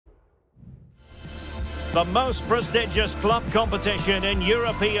the most prestigious club competition in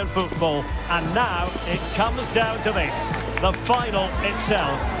European football. And now it comes down to this, the final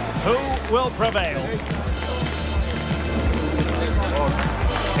itself. Who will prevail?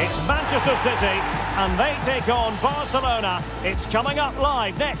 It's Manchester City, and they take on Barcelona. It's coming up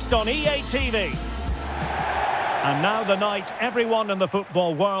live next on EA TV. And now the night everyone in the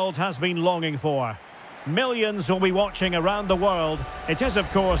football world has been longing for. Millions will be watching around the world. It is, of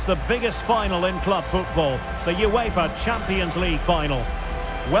course, the biggest final in club football, the UEFA Champions League final.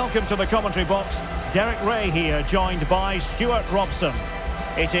 Welcome to the commentary box. Derek Ray here, joined by Stuart Robson.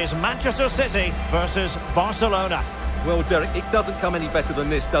 It is Manchester City versus Barcelona. Well, Derek, it doesn't come any better than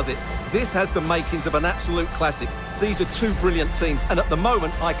this, does it? This has the makings of an absolute classic. These are two brilliant teams, and at the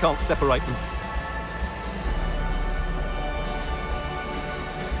moment, I can't separate them.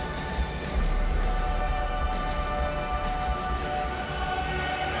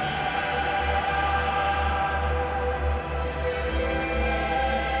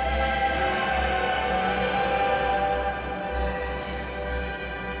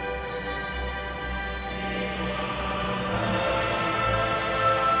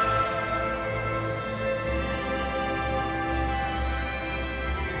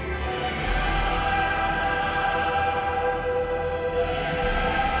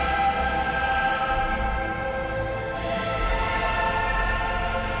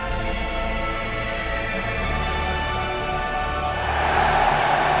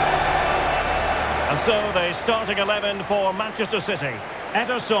 So the starting 11 for Manchester City.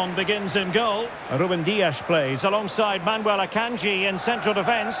 Ederson begins in goal. Ruben Dias plays alongside Manuel Akanji in central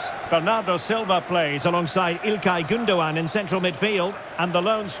defence. Bernardo Silva plays alongside Ilkay Gundogan in central midfield. And the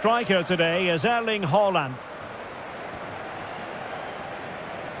lone striker today is Erling Haaland.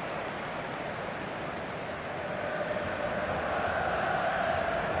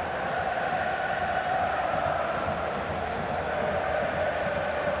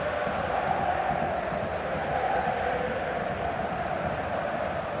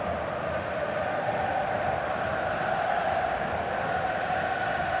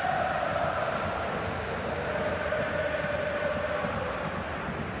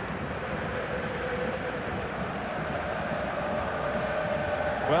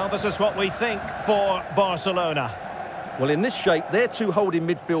 Well, this is what we think for Barcelona. Well, in this shape, their two holding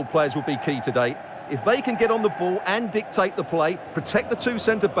midfield players will be key today. If they can get on the ball and dictate the play, protect the two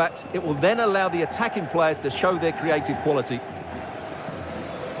centre-backs, it will then allow the attacking players to show their creative quality.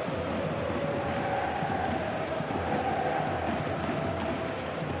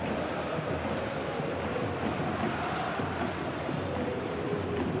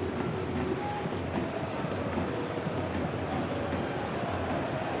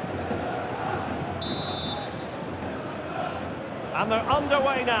 And they're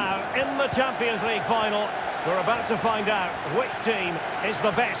underway now in the Champions League final. We're about to find out which team is the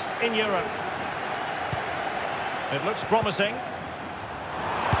best in Europe. It looks promising.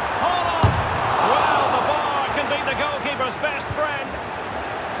 Haaland! Well, the bar can be the goalkeeper's best friend.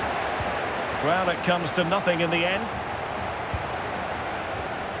 Well, it comes to nothing in the end.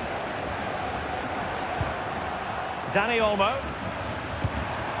 Dani Olmo.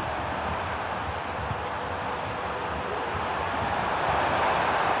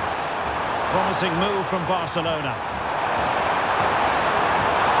 Promising move from Barcelona.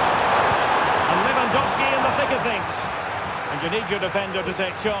 And Lewandowski in the thick of things. And you need your defender to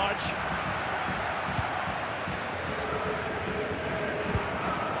take charge.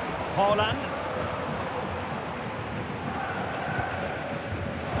 Haaland.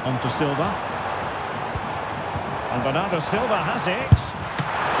 On to Silva. And Bernardo Silva has it.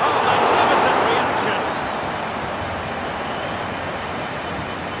 Oh, magnificent reaction.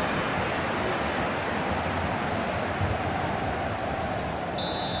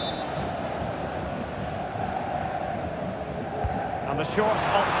 And the short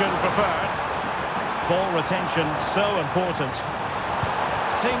option preferred. Ball retention so important.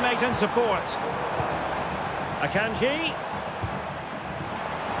 Teammate in support. Akanji.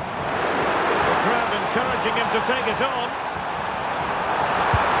 The crowd encouraging him to take it on.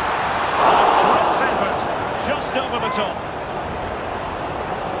 A crisp effort, just over the top.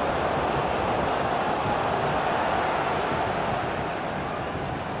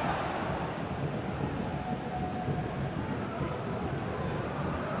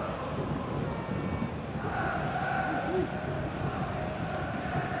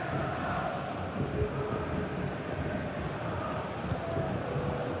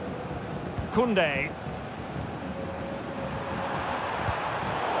 Koundé.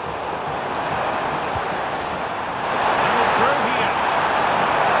 And it's through here.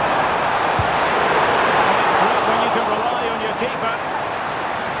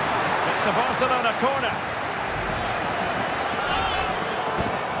 on a corner.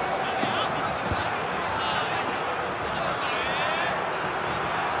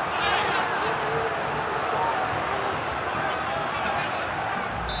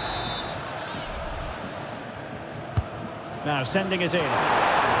 Now sending it in.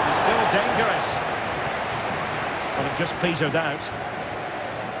 It's still dangerous. But it just petered out.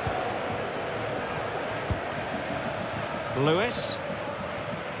 Lewis.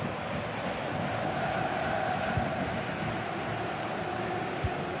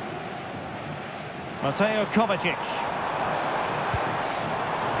 Mateo Kovacic.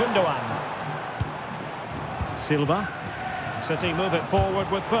 Gundogan. Silva. City move it forward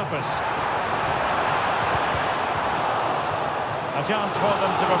with purpose. A chance for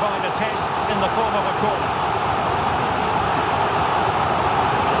them to provide a test in the form of a corner.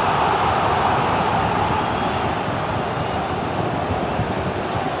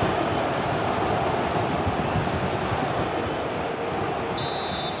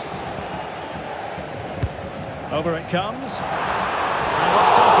 Over it comes. And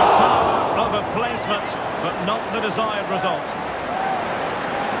lots of power over placement, but not the desired result.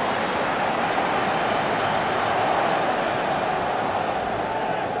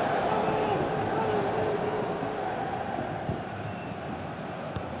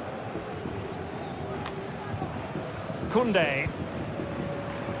 Koundé.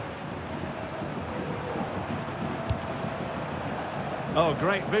 Oh,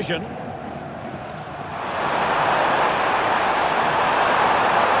 great vision. Well,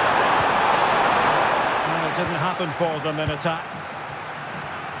 it didn't happen for them in attack.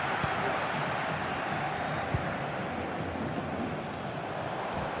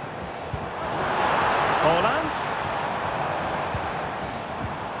 Holland.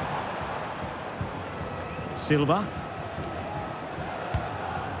 Silva.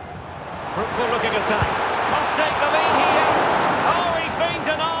 Fruitful looking attack. Must take the lead here. Oh, he's been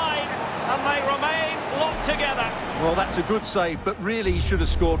denied. And they remain locked together. Well, that's a good save, but really he should have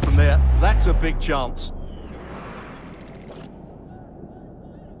scored from there. That's a big chance.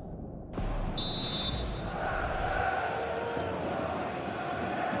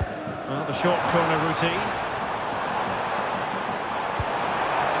 Well, the short corner routine.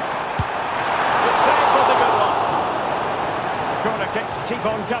 The save was a good one. Corner kicks keep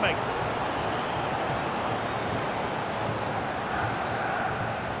on coming.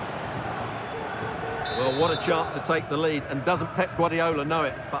 Well, what a chance to take the lead, and doesn't Pep Guardiola know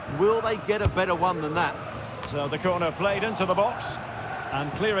it? But will they get a better one than that? So the corner played into the box,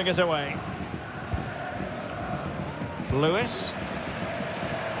 and clearing it away. Lewis.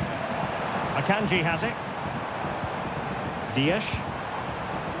 Akanji has it. Dias.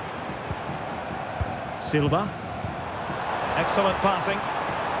 Silva. Excellent passing.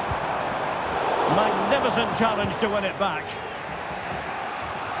 Magnificent challenge to win it back.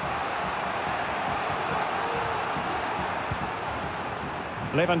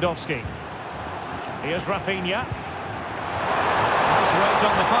 Lewandowski. Here's Rafinha. Nice rate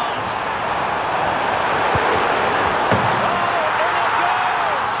on the pass. Oh, in it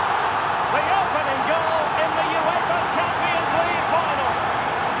goes! The opening goal in the UEFA Champions League final.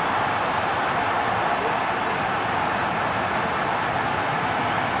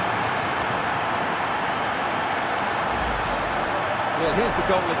 Well, here's the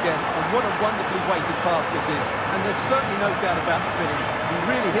goal again, and what a wonderfully weighted pass this is. And there's certainly no doubt about the finish. He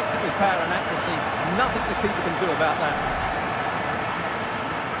really hits it with power and accuracy. Nothing the keeper can do about that.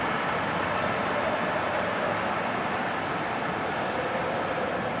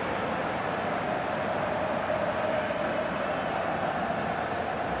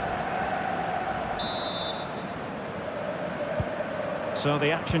 So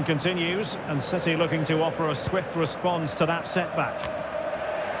the action continues, and City looking to offer a swift response to that setback.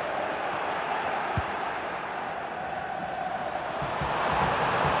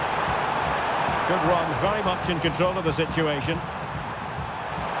 Good run, very much in control of the situation. He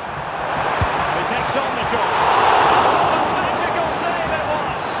takes on the shot. It's a magical save it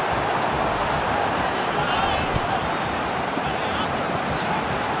was.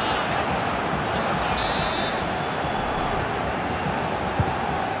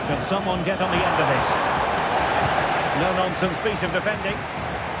 Can someone get on the end of this? No-nonsense piece of defending.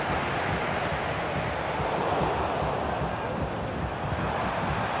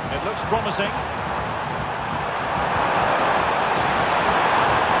 It looks promising.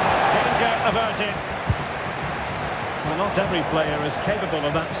 Danger averted. Well, not every player is capable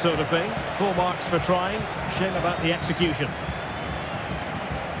of that sort of thing. Full marks for trying. Shame about the execution.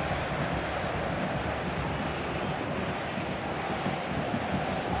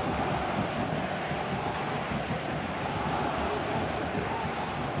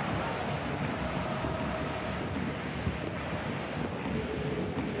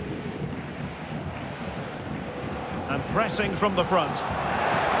 And pressing from the front.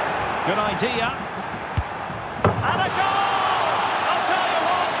 Good idea. And a goal! I'll tell you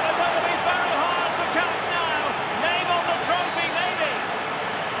what, they're going to be very hard to catch now. Name on the trophy, maybe.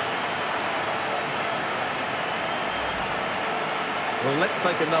 Well, let's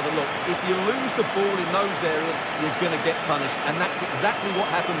take another look. If you lose the ball in those areas, you're going to get punished. And that's exactly what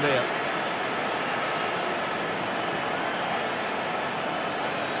happened there.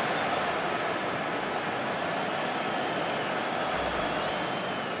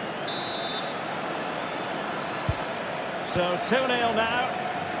 So 2-0 now.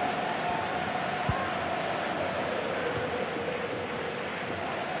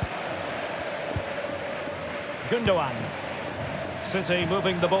 Gundogan. City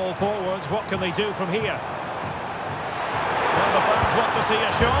moving the ball forwards. What can they do from here? Well, the fans want to see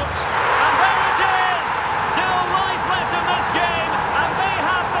a shot. And there it is! Still life left in this game. And they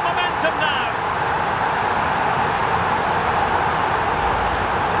have the momentum now.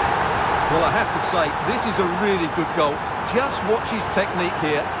 Well, I have to say, this is a really good goal. Just watch his technique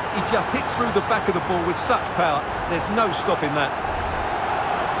here. He just hits through the back of the ball with such power. There's no stopping that.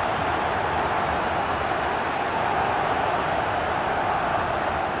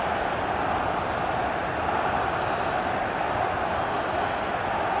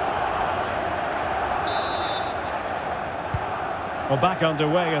 Well, back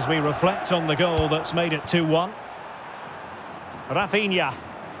underway as we reflect on the goal that's made it 2-1. Rafinha.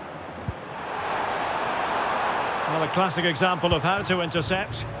 Well, a classic example of how to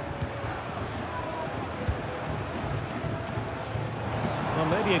intercept. Well,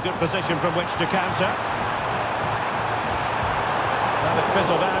 maybe a good position from which to counter. And it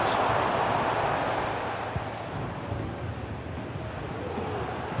fizzled out.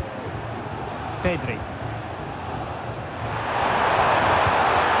 Pedri.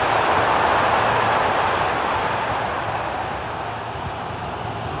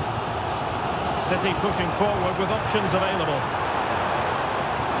 City pushing forward with options available.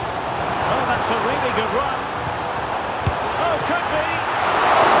 Oh, that's a really good run. Oh, could be.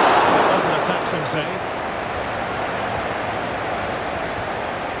 It wasn't a taxing save.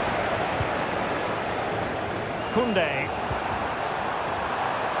 Koundé.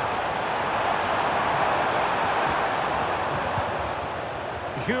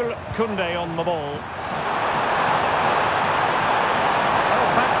 Jules Koundé on the ball. Oh,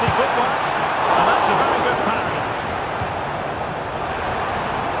 fancy footwork. And that's a very good parry.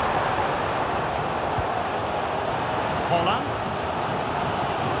 Holland.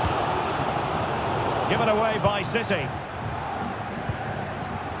 Given away by City.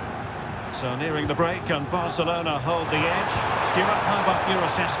 So nearing the break and Barcelona hold the edge. Stuart, how about your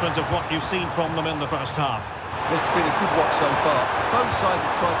assessment of what you've seen from them in the first half? Well, it's been a good watch so far. Both sides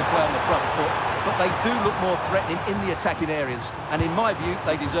have tried to play on the front foot, but they do look more threatening in the attacking areas. And in my view,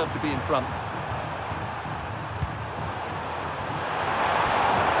 they deserve to be in front.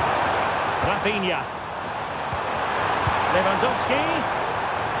 Rafinha. Lewandowski.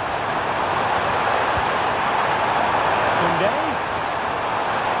 Koundé.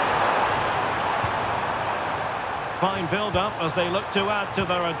 Fine build-up as they look to add to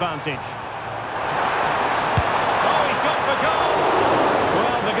their advantage. Oh, he's gone for goal!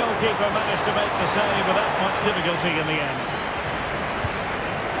 Well, the goalkeeper managed to make the save without much difficulty in the end.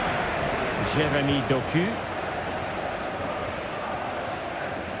 Jérémy Doku.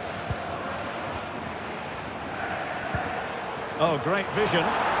 Oh, great vision.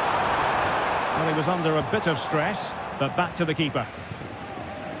 Well, he was under a bit of stress, but back to the keeper.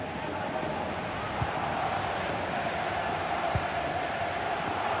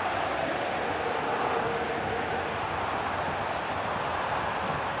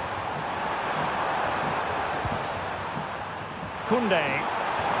 Koundé.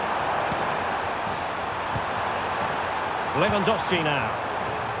 Lewandowski now.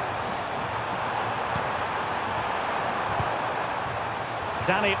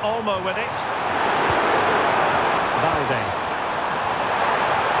 Dani Olmo with it. Valde.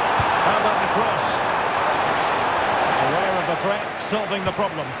 How about the cross? Aware of the threat, solving the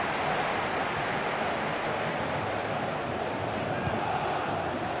problem.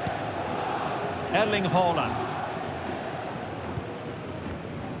 Erling Haaland.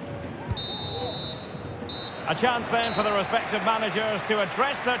 A chance then for the respective managers to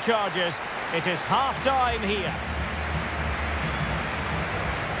address their charges. It is half-time here.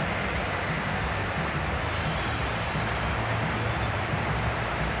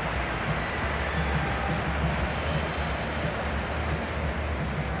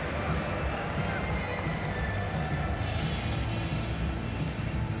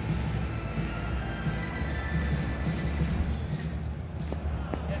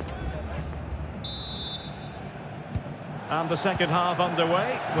 And the second half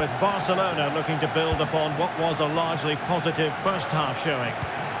underway, with Barcelona looking to build upon what was a largely positive first half showing.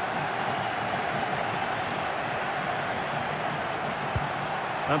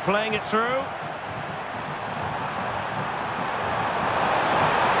 And playing it through.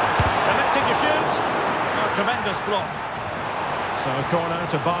 Connecting to shoot. A tremendous block. So a corner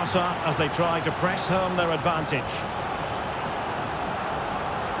to Barca as they try to press home their advantage.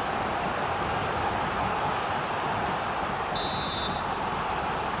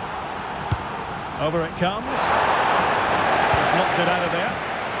 Over it comes. Just knocked it out of there.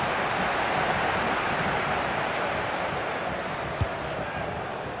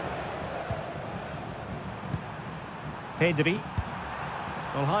 Pedri.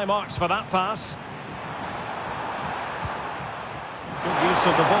 Well, high marks for that pass. Good use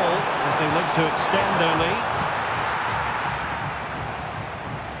of the ball as they look to extend their lead.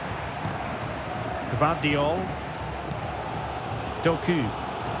 Gvardiol. Doku.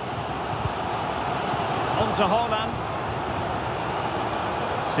 On to Haaland.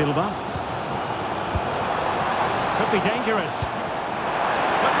 Silva. Could be dangerous.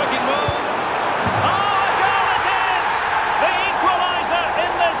 Good looking move. Oh, a goal it is! The equaliser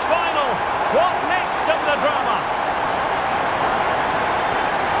in this final. What next in the drama?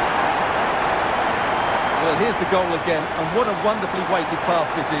 Well, here's the goal again, and what a wonderfully weighted pass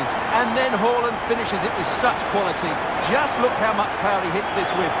this is. And then Haaland finishes it with such quality. Just look how much power he hits this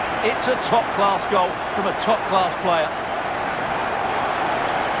with. It's a top-class goal from a top-class player.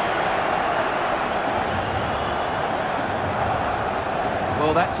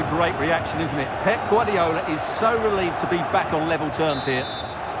 Well, that's a great reaction, isn't it? Pep Guardiola is so relieved to be back on level terms here.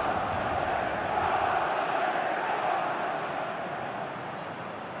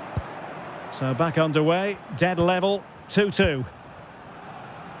 So back underway, dead level, 2-2.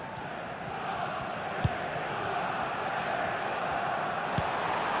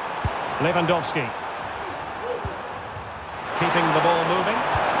 Lewandowski. Keeping the ball moving.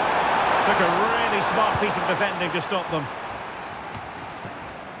 Took a really smart piece of defending to stop them.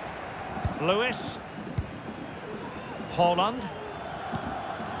 Lewis. Haaland.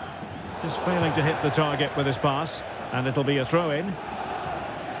 Just failing to hit the target with his pass. And it'll be a throw-in.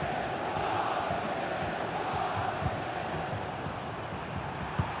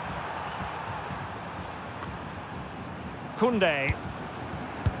 Koundé.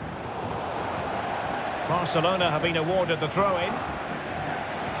 Barcelona have been awarded the throw-in.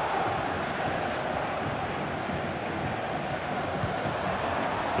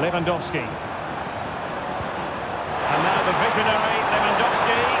 Lewandowski. And now the visionary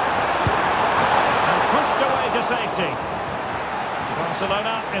Lewandowski. And pushed away to safety.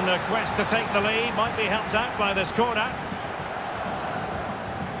 Barcelona, in their quest to take the lead, might be helped out by this corner.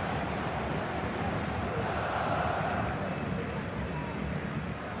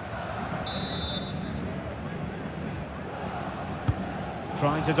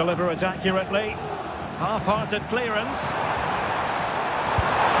 Trying to deliver it accurately. Half-hearted clearance.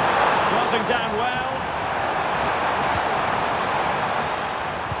 Crossing down well.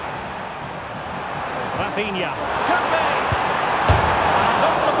 Rafinha. Could be! And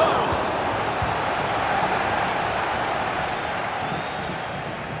off the post.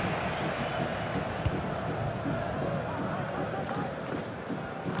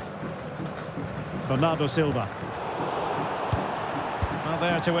 Bernardo Silva.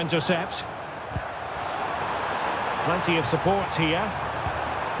 There to intercept. Plenty of support here.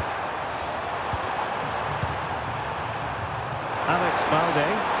 Alex Balde.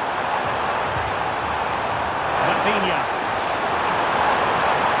 Rafinha.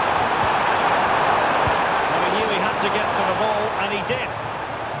 Well, he knew he had to get to the ball, and he did.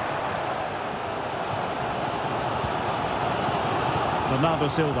 Bernardo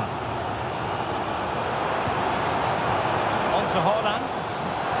Silva. On to Haaland.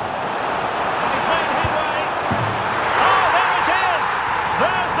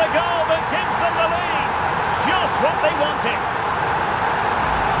 There's the goal that gives them the lead. Just what they wanted.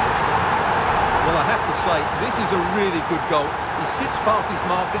 Well, I have to say, this is a really good goal. He skips past his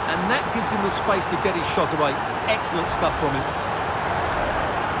marker, and that gives him the space to get his shot away. Excellent stuff from him.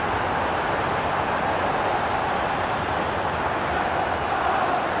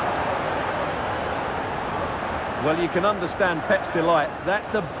 Well, you can understand Pep's delight.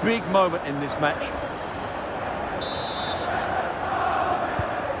 That's a big moment in this match.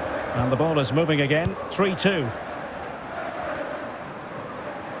 And the ball is moving again, 3-2.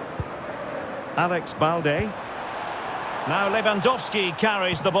 Alex Balde. Now Lewandowski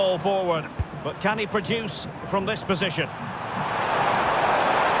carries the ball forward. But can he produce from this position?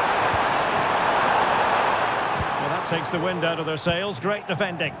 Well, that's takes the wind out of their sails. Great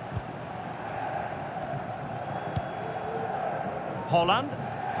defending. Holland.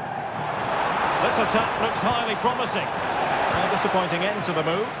 This attack looks highly promising. A disappointing end to the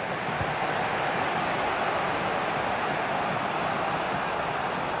move.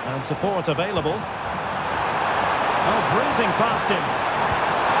 And support available. Oh, breezing past him.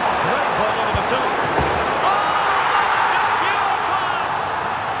 Great ball over the top. Oh, that's pure class!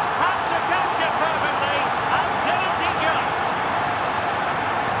 Had to catch it perfectly, and didn't he just?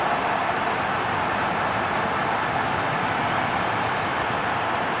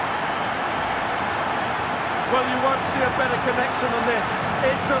 Well, you won't see a better connection than this.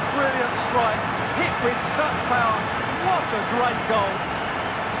 It's a brilliant strike, hit with such power. What a great goal.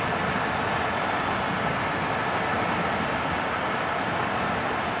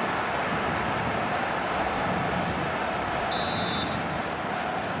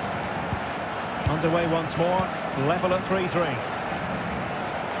 Underway once more, level at 3-3.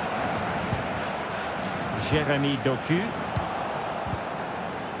 Jérémy Doku.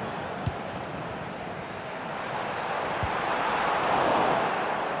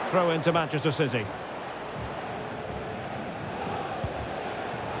 Throw into Manchester City.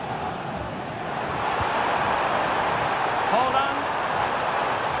 Holland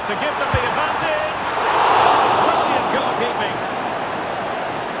to give them the advantage. Brilliant goalkeeping.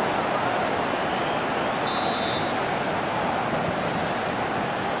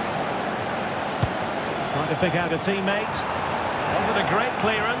 Trying to pick out a teammate. Was it a great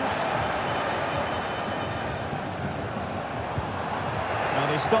clearance? And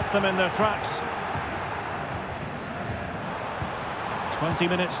he stopped them in their tracks. 20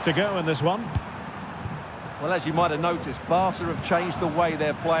 minutes to go in this one. Well, as you might have noticed, Barca have changed the way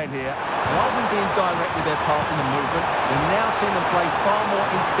they're playing here. Rather than being direct with their passing and movement, we're now seeing them play far more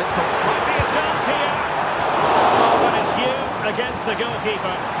instinct. Might be a chance here. Oh, but it's you against the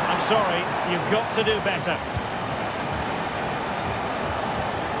goalkeeper. I'm sorry, you've got to do better.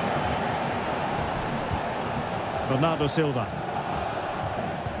 Bernardo Silva.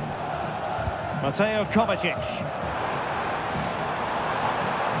 Mateo Kovacic.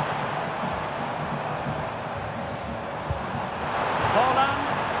 Holland.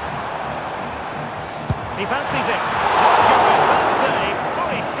 He fancies it. How is that save?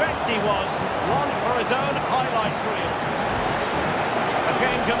 Fully stretched he was. One for his own highlights reel. A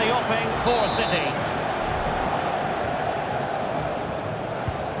change in the offing for City.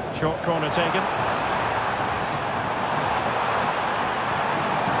 Short corner taken.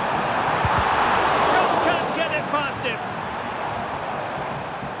 Just can't get it past him.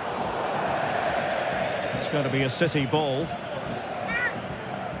 It's going to be a City ball.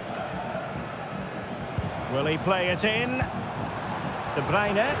 Will he play it in? De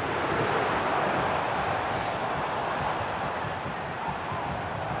Bruyne.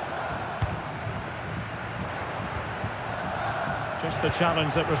 Just the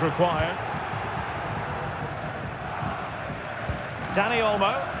challenge that was required. Dani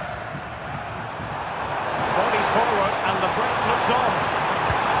Olmo. Bodies forward and the break looks on.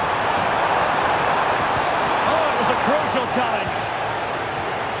 Oh, it was a crucial challenge.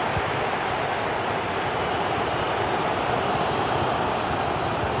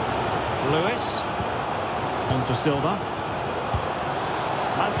 Lewis. On to Silva.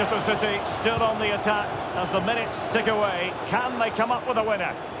 Manchester City still on the attack as the minutes tick away. Can they come up with a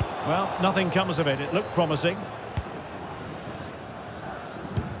winner? Well, nothing comes of it. It looked promising.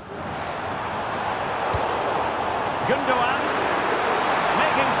 Gundogan.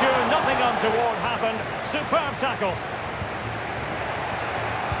 Making sure nothing untoward happened. Superb tackle.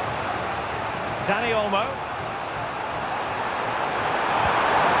 Dani Olmo.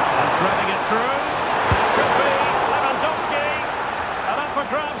 Threading it through. Could be Lewandowski. And up for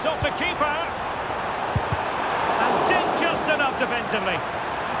grabs off the keeper. And did just enough defensively.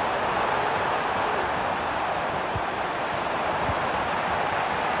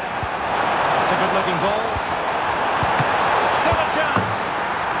 It's a good-looking ball. Still a chance.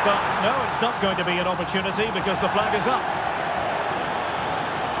 But no, it's not going to be an opportunity because the flag is up.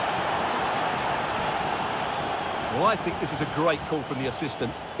 Well, I think this is a great call from the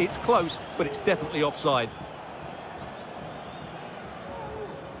assistant. It's close, but it's definitely offside.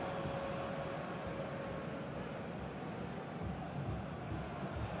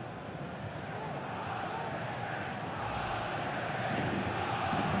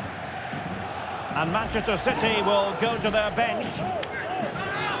 And Manchester City will go to their bench.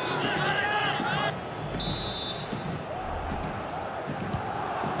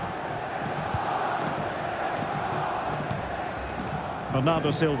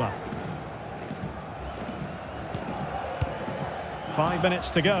 Bernardo Silva. 5 minutes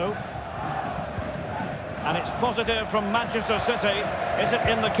to go. And it's positive from Manchester City. Is it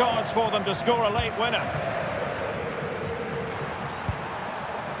in the cards for them to score a late winner?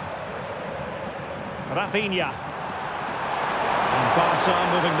 Rafinha. And Barca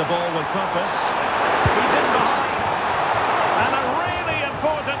moving the ball with purpose. He's in behind. And a really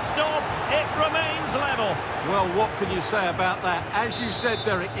important stop. It remains level. Well, what can you say about that? As you said,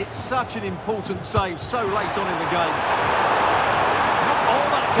 Derek, it's such an important save so late on in the game. Not all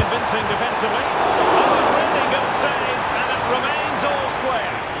that convincing defensively. Oh, a really good save, and it remains all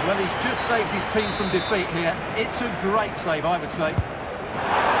square. Well, he's just saved his team from defeat here. It's a great save, I would say.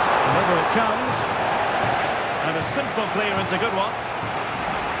 Whenever it comes. And a simple clearance, a good one.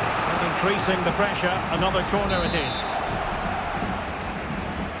 And increasing the pressure, another corner it is.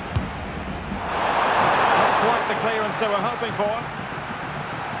 Not quite the clearance they were hoping for.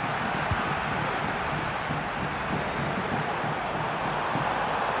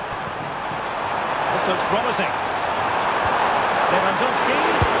 This looks promising. Lewandowski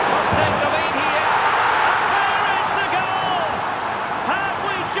must take the lead here. And there is the goal! Have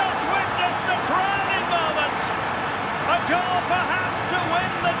we just witnessed the crowning moment? A goal perhaps to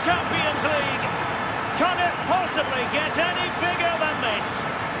win the Champions League. Can it possibly get any bigger than this?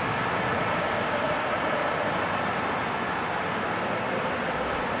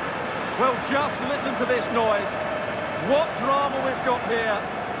 Well, just listen to this noise. What drama we've got here.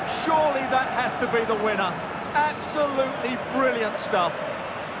 Surely that has to be the winner. Absolutely brilliant stuff.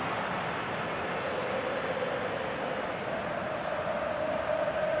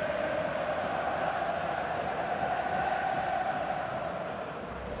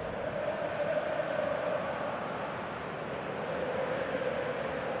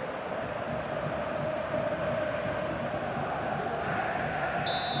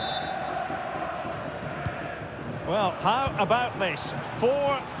 Well, how about this?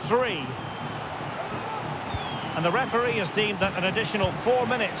 4-3. And the referee has deemed that an additional 4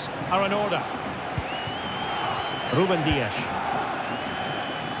 minutes are in order. Ruben Dias.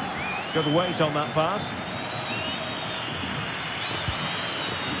 Good weight on that pass.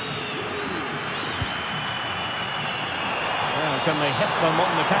 Well, can they hit them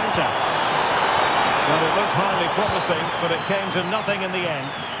on the counter? Well, it looks highly promising, but it came to nothing in the end.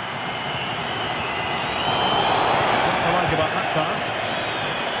 What to like about that pass?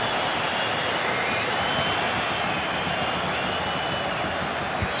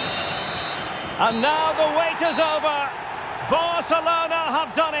 And now the wait is over. Barcelona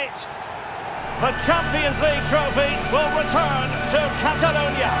have done it. The Champions League trophy will return to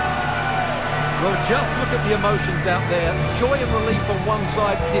Catalonia. Well, just look at the emotions out there. Joy and relief on one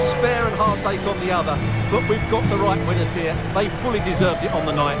side, despair and heartache on the other. But we've got the right winners here. They fully deserved it on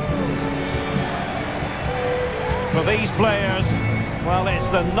the night. For these players, well, it's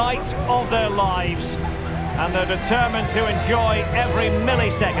the night of their lives. And they're determined to enjoy every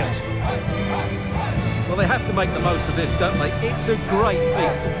millisecond. Well, they have to make the most of this, don't they? It's a great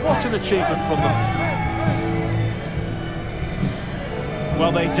feat. What an achievement from them.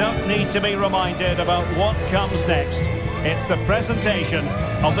 Well, they don't need to be reminded about what comes next. It's the presentation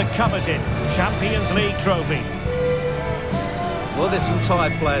of the coveted Champions League trophy. Well, there's some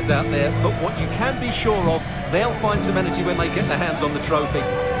tired players out there, but what you can be sure of, they'll find some energy when they get their hands on the trophy.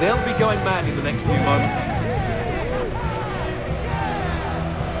 They'll be going mad in the next few moments.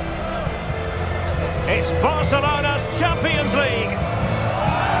 It's Barcelona's Champions League.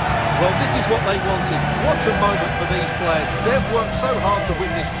 Well, this is what they wanted. What a moment for these players. They've worked so hard to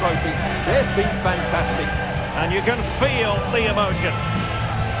win this trophy. They've been fantastic. And you can feel the emotion.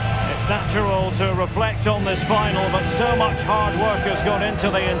 It's natural to reflect on this final, but so much hard work has gone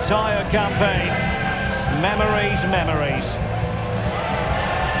into the entire campaign. Memories, memories.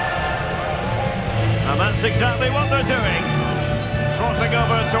 And that's exactly what they're doing. Trotting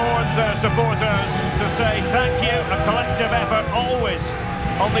over towards their supporters to say thank you, a collective effort always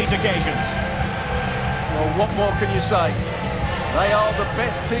on these occasions. Well, what more can you say? They are the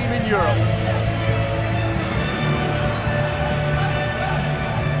best team in Europe.